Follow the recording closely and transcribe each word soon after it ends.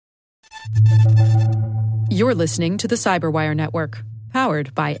You're listening to the Cyberwire Network,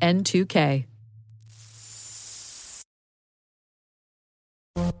 powered by N2K.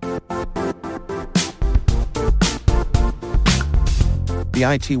 The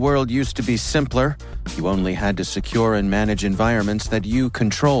IT world used to be simpler. You only had to secure and manage environments that you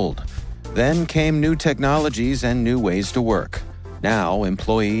controlled. Then came new technologies and new ways to work. Now,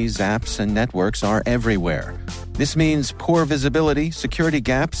 employees, apps, and networks are everywhere. This means poor visibility, security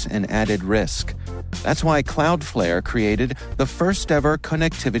gaps, and added risk. That's why Cloudflare created the first-ever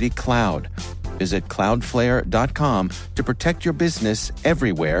connectivity cloud. Visit cloudflare.com to protect your business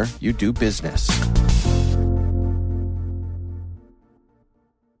everywhere you do business.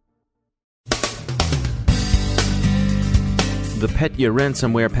 The Petya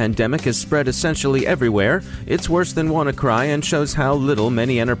ransomware pandemic has spread essentially everywhere. It's worse than WannaCry and shows how little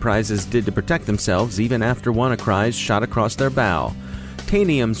many enterprises did to protect themselves even after WannaCry's shot across their bow.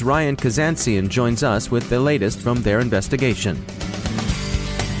 Tanium's Ryan Kazantsian joins us with the latest from their investigation.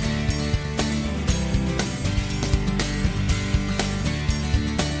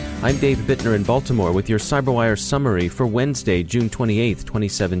 I'm Dave Bittner in Baltimore with your CyberWire summary for Wednesday, June 28,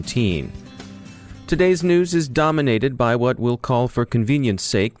 2017. Today's news is dominated by what we'll call for convenience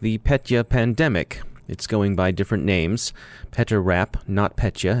sake the Petya pandemic. It's going by different names, PetraRap,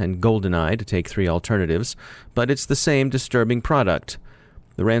 NotPetya, and GoldenEye to take three alternatives, but it's the same disturbing product.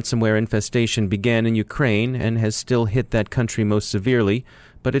 The ransomware infestation began in Ukraine and has still hit that country most severely,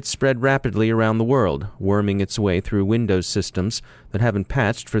 but it's spread rapidly around the world, worming its way through Windows systems that haven't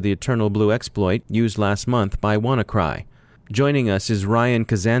patched for the Eternal Blue exploit used last month by WannaCry. Joining us is Ryan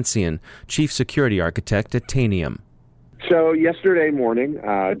Kazantsian, Chief Security Architect at Tanium. So yesterday morning,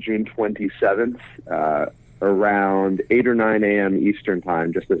 June 27th, around 8 or 9 a.m. Eastern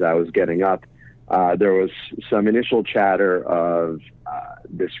Time, just as I was getting up, there was some initial chatter of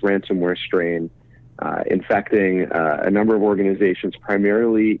this ransomware strain infecting a number of organizations,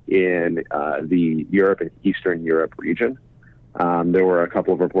 primarily in the Europe and Eastern Europe region. There were a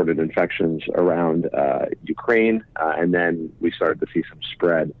couple of reported infections around Ukraine, and then we started to see some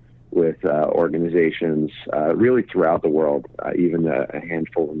spread with organizations really throughout the world, even a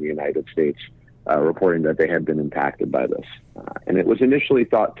handful in the United States, reporting that they had been impacted by this. And it was initially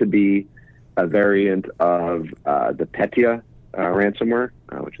thought to be a variant of the Petya ransomware,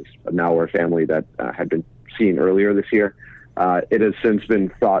 which is a malware family that had been seen earlier this year. It has since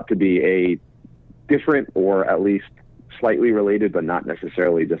been thought to be a different, or at least slightly related, but not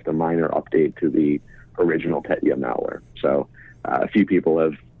necessarily just a minor update to the original Petya malware. So a few people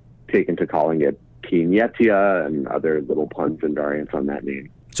have taken to calling it Kinetia and other little puns and variants on that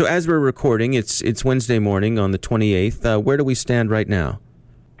name. So as we're recording, it's Wednesday morning on the 28th. Where do we stand right now?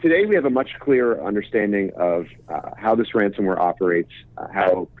 Today we have a much clearer understanding of how this ransomware operates,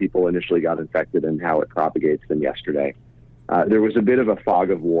 how people initially got infected, and how it propagates than yesterday. There was a bit of a fog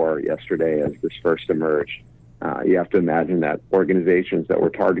of war yesterday as this first emerged. You have to imagine that organizations that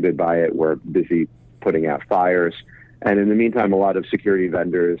were targeted by it were busy putting out fires. And in the meantime, a lot of security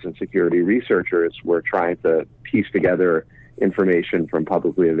vendors and security researchers were trying to piece together information from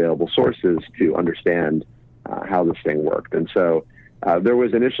publicly available sources to understand how this thing worked. And so there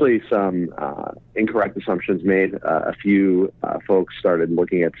was initially some incorrect assumptions made. A few folks started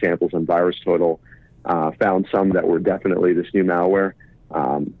looking at samples on VirusTotal, found some that were definitely this new malware,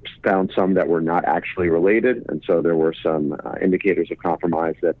 found some that were not actually related, and so there were some indicators of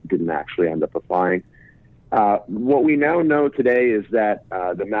compromise that didn't actually end up applying. What we now know today is that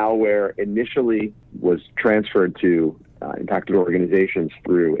the malware initially was transferred to impacted organizations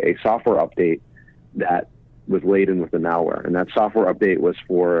through a software update that was laden with the malware. And that software update was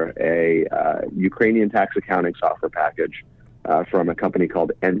for a Ukrainian tax accounting software package from a company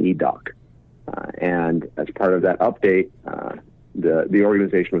called MEDoc. And as part of that update, the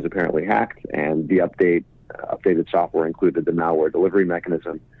organization was apparently hacked, and the updated software included the malware delivery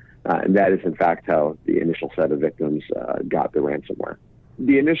mechanism. And that is, in fact, how the initial set of victims got the ransomware.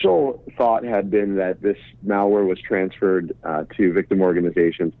 The initial thought had been that this malware was transferred to victim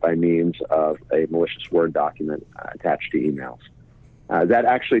organizations by means of a malicious Word document attached to emails. That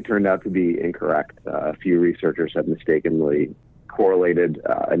actually turned out to be incorrect. A few researchers have mistakenly correlated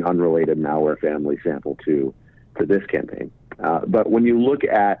an unrelated malware family sample to this campaign. But when you look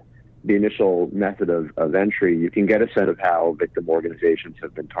at the initial method of entry, you can get a sense of how victim organizations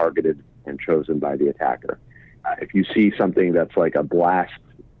have been targeted and chosen by the attacker. If you see something that's like a blast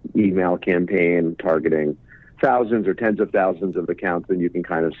email campaign targeting thousands or tens of thousands of accounts, then you can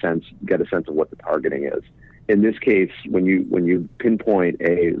kind of get a sense of what the targeting is. In this case, when you pinpoint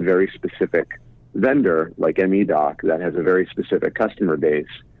a very specific vendor like MEDoc that has a very specific customer base,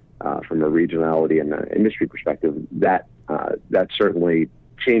 from a regionality and industry perspective, that certainly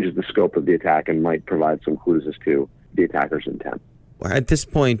changes the scope of the attack and might provide some clues as to the attacker's intent. At this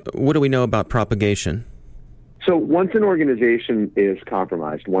point, what do we know about propagation? So once an organization is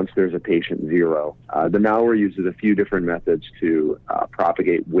compromised, once there's a patient zero, the malware uses a few different methods to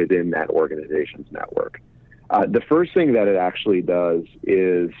propagate within that organization's network. The first thing that it actually does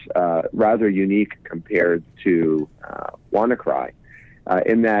is rather unique compared to WannaCry,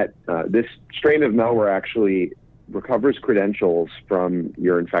 in that this strain of malware actually recovers credentials from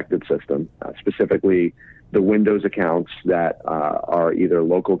your infected system, specifically the Windows accounts that are either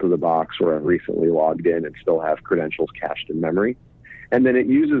local to the box or have recently logged in and still have credentials cached in memory. And then it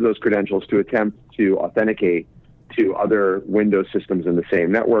uses those credentials to attempt to authenticate to other Windows systems in the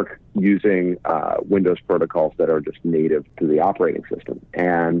same network using Windows protocols that are just native to the operating system.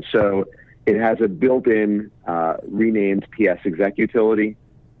 And so it has a built-in renamed PsExec utility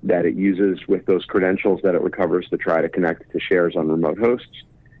that it uses with those credentials that it recovers to try to connect to shares on remote hosts.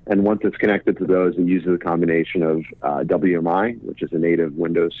 And once it's connected to those, it uses a combination of WMI, which is a native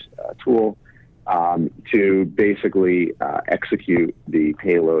Windows tool, to basically execute the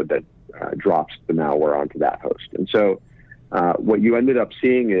payload that drops the malware onto that host. And so what you ended up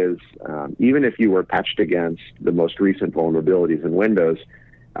seeing is even if you were patched against the most recent vulnerabilities in Windows,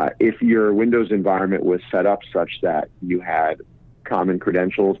 if your Windows environment was set up such that you had common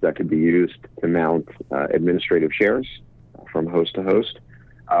credentials that could be used to mount administrative shares from host to host,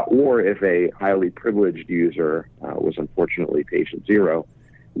 or if a highly privileged user was unfortunately patient zero,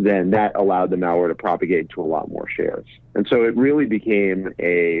 then that allowed the malware to propagate to a lot more shares. And so it really became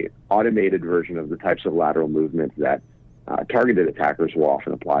a automated version of the types of lateral movements that targeted attackers will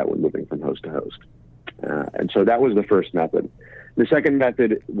often apply when moving from host to host. And so that was the first method. The second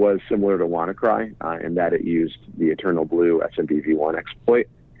method was similar to WannaCry in that it used the Eternal Blue SMBv1 exploit.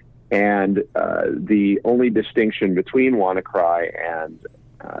 And the only distinction between WannaCry and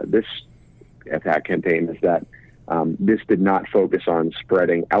this attack campaign is that this did not focus on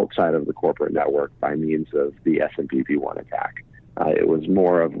spreading outside of the corporate network by means of the SMBv1 attack. It was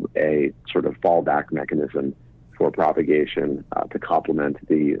more of a sort of fallback mechanism for propagation to complement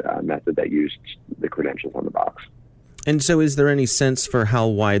the method that used the credentials on the box. And so is there any sense for how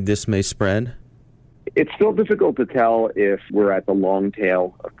wide this may spread? It's still difficult to tell if we're at the long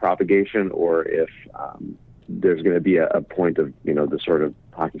tail of propagation or if there's going to be a point of, the sort of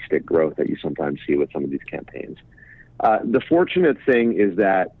hockey stick growth that you sometimes see with some of these campaigns. The fortunate thing is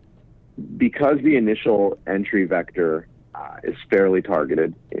that because the initial entry vector is fairly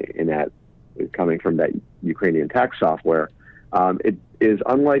targeted in that coming from that Ukrainian tax software, it is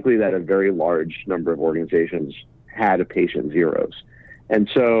unlikely that a very large number of organizations had a patient zeros. And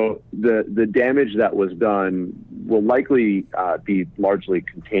so the damage that was done will likely be largely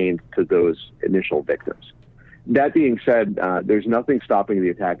contained to those initial victims. That being said, there's nothing stopping the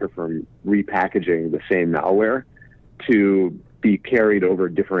attacker from repackaging the same malware to be carried over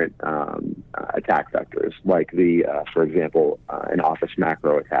different attack vectors, like for example, an Office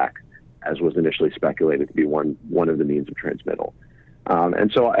macro attack, as was initially speculated to be one of the means of transmittal.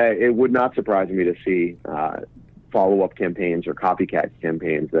 And so it would not surprise me to see follow-up campaigns or copycat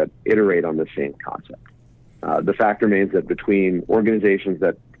campaigns that iterate on the same concept. The fact remains that between organizations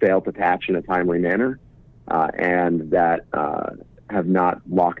that fail to patch in a timely manner and that have not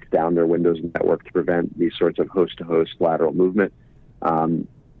locked down their Windows network to prevent these sorts of host-to-host lateral movement,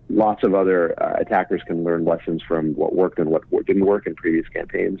 lots of other attackers can learn lessons from what worked and what didn't work in previous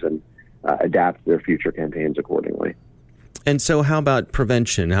campaigns and adapt their future campaigns accordingly. And so how about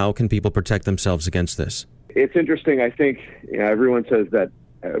prevention? How can people protect themselves against this? It's interesting. I think everyone says that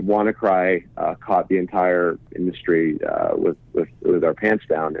WannaCry caught the entire industry with our pants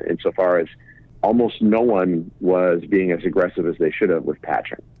down insofar as almost no one was being as aggressive as they should have with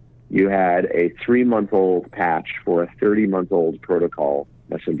patching. You had a 3-month-old patch for a 30-month-old protocol,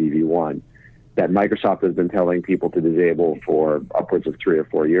 SMBv1, that Microsoft has been telling people to disable for upwards of 3 or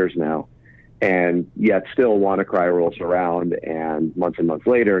 4 years now. And yet still WannaCry rolls around and months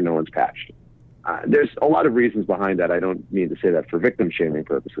later, no one's patched. There's a lot of reasons behind that. I don't mean to say that for victim shaming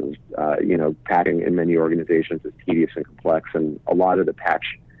purposes. Patching in many organizations is tedious and complex, and a lot of the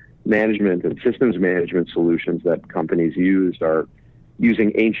patch management and systems management solutions that companies use are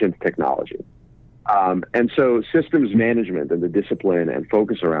using ancient technology. And so systems management and the discipline and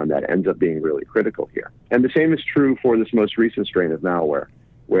focus around that ends up being really critical here. And the same is true for this most recent strain of malware,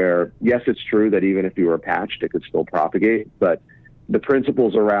 where, yes, it's true that even if you were patched, it could still propagate, but the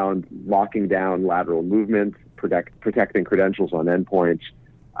principles around locking down lateral movement, protecting credentials on endpoints,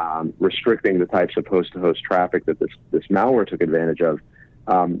 restricting the types of host-to-host traffic that this malware took advantage of,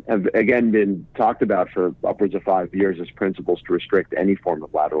 have again been talked about for upwards of 5 years as principles to restrict any form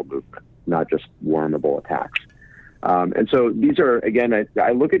of lateral movement, not just warrantable attacks. And so these are, again,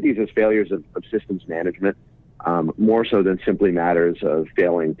 I look at these as failures of systems management, more so than simply matters of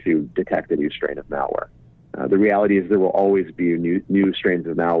failing to detect a new strain of malware. The reality is there will always be new strains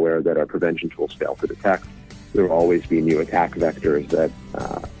of malware that our prevention tools fail to detect. There will always be new attack vectors that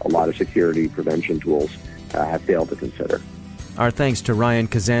a lot of security prevention tools have failed to consider. Our thanks to Ryan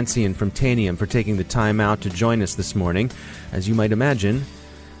Kazantsian from Tanium for taking the time out to join us this morning. As you might imagine,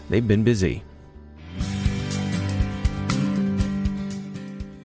 they've been busy.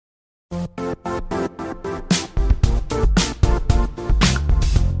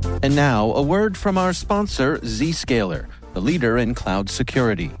 And now, a word from our sponsor, Zscaler, the leader in cloud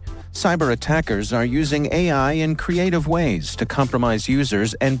security. Cyber attackers are using AI in creative ways to compromise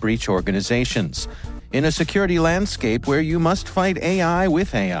users and breach organizations. In a security landscape where you must fight AI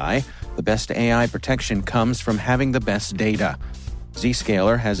with AI, the best AI protection comes from having the best data.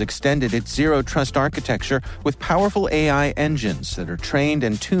 Zscaler has extended its Zero Trust architecture with powerful AI engines that are trained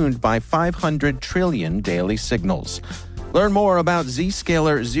and tuned by 500 trillion daily signals. Learn more about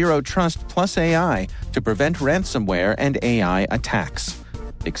Zscaler Zero Trust Plus AI to prevent ransomware and AI attacks.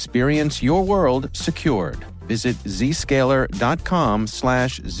 Experience your world secured. Visit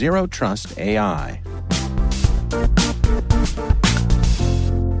zscaler.com/zerotrustai.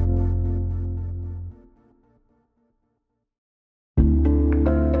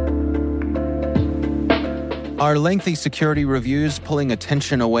 Are lengthy security reviews pulling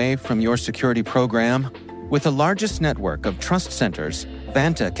attention away from your security program? With the largest network of trust centers,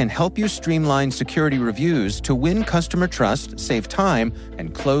 Vanta can help you streamline security reviews to win customer trust, save time,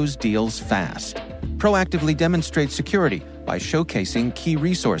 and close deals fast. Proactively demonstrate security by showcasing key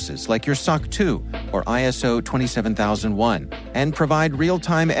resources like your SOC 2 or ISO 27001 and provide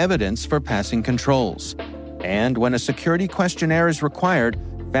real-time evidence for passing controls. And when a security questionnaire is required,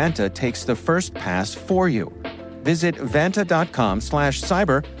 Vanta takes the first pass for you. Visit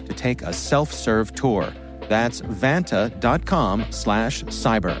vanta.com/cyber to take a self-serve tour. That's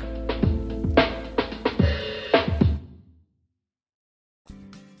vanta.com/cyber.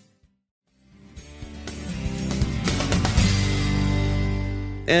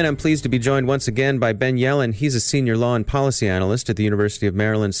 And I'm pleased to be joined once again by Ben Yelin. He's a senior law and policy analyst at the University of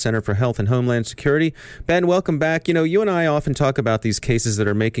Maryland Center for Health and Homeland Security. Ben, welcome back. You know, you and I often talk about these cases that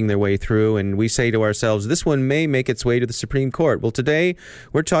are making their way through, and we say to ourselves, this one may make its way to the Supreme Court. Well, today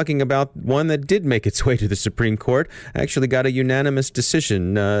we're talking about one that did make its way to the Supreme Court, actually got a unanimous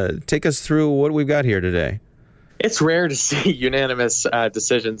decision. Take us through what we've got here today. It's rare to see unanimous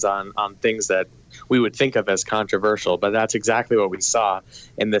decisions on things that we would think of as controversial, but that's exactly what we saw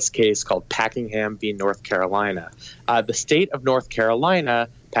in this case called Packingham v. North Carolina. The state of North Carolina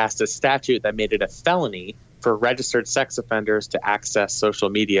passed a statute that made it a felony for registered sex offenders to access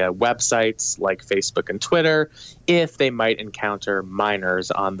social media websites like Facebook and Twitter if they might encounter minors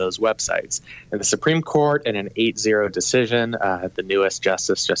on those websites. And the Supreme Court, in an 8-0 decision, the newest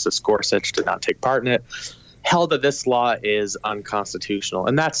Justice Gorsuch, did not take part in it, held that this law is unconstitutional,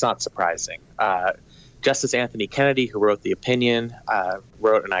 and that's not surprising. Justice Anthony Kennedy, who wrote the opinion,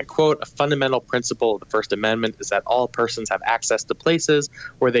 wrote, and I quote, "A fundamental principle of the First Amendment is that all persons have access to places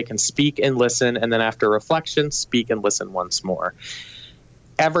where they can speak and listen, and then after reflection, speak and listen once more."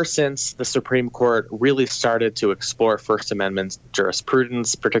 Ever since the Supreme Court really started to explore First Amendment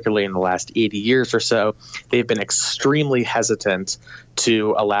jurisprudence, particularly in the last 80 years or so, they've been extremely hesitant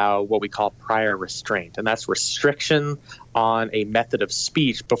to allow what we call prior restraint, and that's restriction on a method of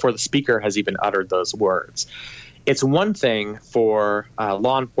speech before the speaker has even uttered those words. It's one thing for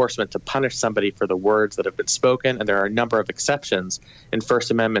law enforcement to punish somebody for the words that have been spoken, and there are a number of exceptions in First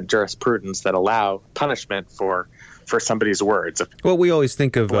Amendment jurisprudence that allow punishment for somebody's words. Well, we always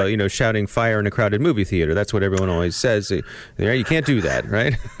think of, shouting fire in a crowded movie theater. That's what everyone always says. You can't do that,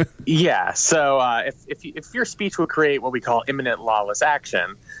 right? Yeah. So if your speech would create what we call imminent lawless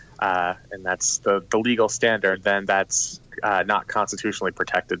action, and that's the legal standard, then that's not constitutionally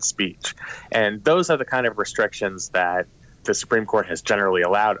protected speech. And those are the kind of restrictions that the Supreme Court has generally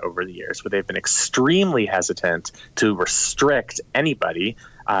allowed over the years, where they've been extremely hesitant to restrict anybody,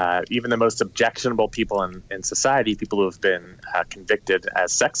 even the most objectionable people in society, people who have been convicted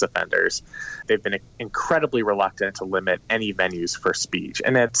as sex offenders. They've been incredibly reluctant to limit any venues for speech.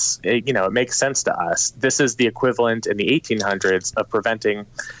 And it makes sense to us. This is the equivalent in the 1800s of preventing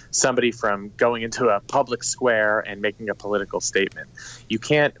somebody from going into a public square and making a political statement. You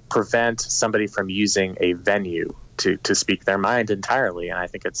can't prevent somebody from using a venue to speak their mind entirely. And I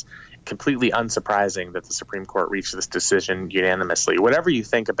think it's completely unsurprising that the Supreme Court reached this decision unanimously. Whatever you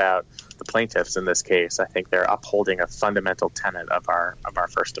think about the plaintiffs in this case, I think they're upholding a fundamental tenet of our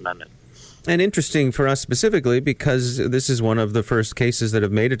First Amendment. And interesting for us specifically because this is one of the first cases that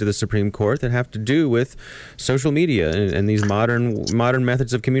have made it to the Supreme Court that have to do with social media and these modern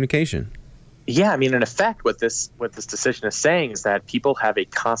methods of communication. Yeah, I mean, in effect, what this decision is saying is that people have a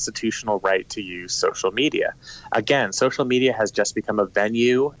constitutional right to use social media. Again, social media has just become a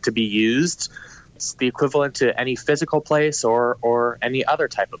venue to be used. It's the equivalent to any physical place or any other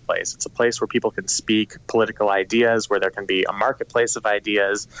type of place. It's a place where people can speak political ideas, where there can be a marketplace of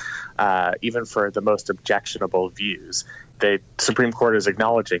ideas, even for the most objectionable views. The Supreme Court is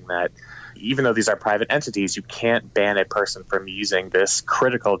acknowledging that even though these are private entities, you can't ban a person from using this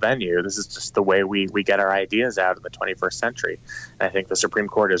critical venue. This is just the way we get our ideas out in the 21st century. And I think the Supreme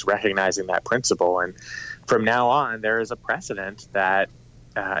Court is recognizing that principle. And from now on, there is a precedent that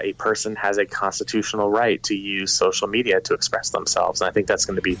a person has a constitutional right to use social media to express themselves. And I think that's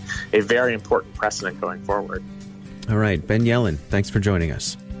going to be a very important precedent going forward. All right. Ben Yelin, thanks for joining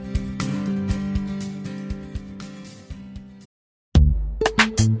us.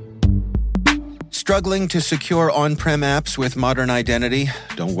 Struggling to secure on-prem apps with modern identity?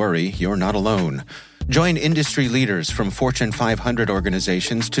 Don't worry, you're not alone. Join industry leaders from Fortune 500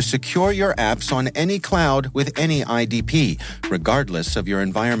 organizations to secure your apps on any cloud with any IDP, regardless of your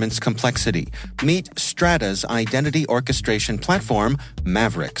environment's complexity. Meet Strata's identity orchestration platform,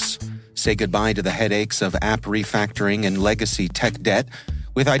 Mavericks. Say goodbye to the headaches of app refactoring and legacy tech debt.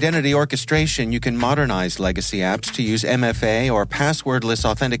 With identity orchestration, you can modernize legacy apps to use MFA or passwordless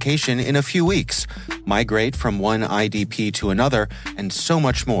authentication in a few weeks, migrate from one IDP to another, and so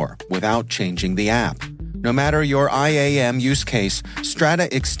much more without changing the app. No matter your IAM use case, Strata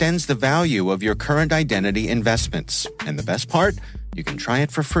extends the value of your current identity investments. And the best part? You can try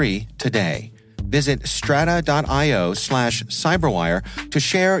it for free today. Visit strata.io/cyberwire to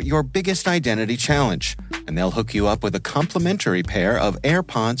share your biggest identity challenge, and they'll hook you up with a complimentary pair of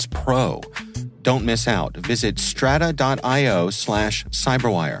AirPods Pro. Don't miss out. Visit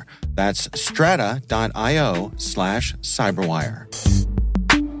strata.io/cyberwire. That's strata.io/cyberwire.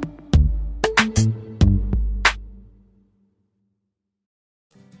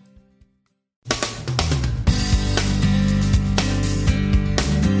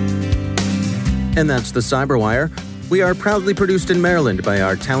 And that's the Cyberwire. We are proudly produced in Maryland by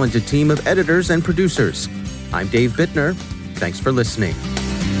our talented team of editors and producers. I'm Dave Bittner. Thanks for listening.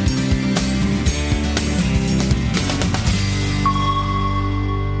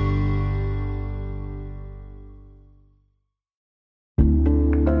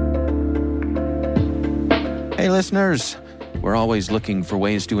 Hey, listeners. We're always looking for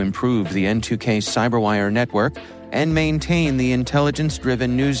ways to improve the N2K Cyberwire network and maintain the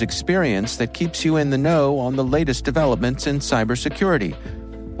intelligence-driven news experience that keeps you in the know on the latest developments in cybersecurity.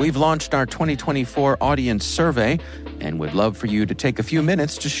 We've launched our 2024 audience survey and would love for you to take a few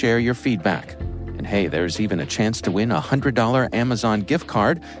minutes to share your feedback. And hey, there's even a chance to win a $100 Amazon gift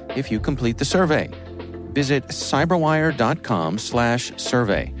card if you complete the survey. Visit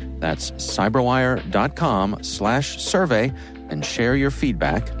cyberwire.com/survey. That's cyberwire.com/survey and share your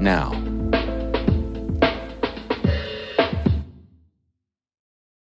feedback now.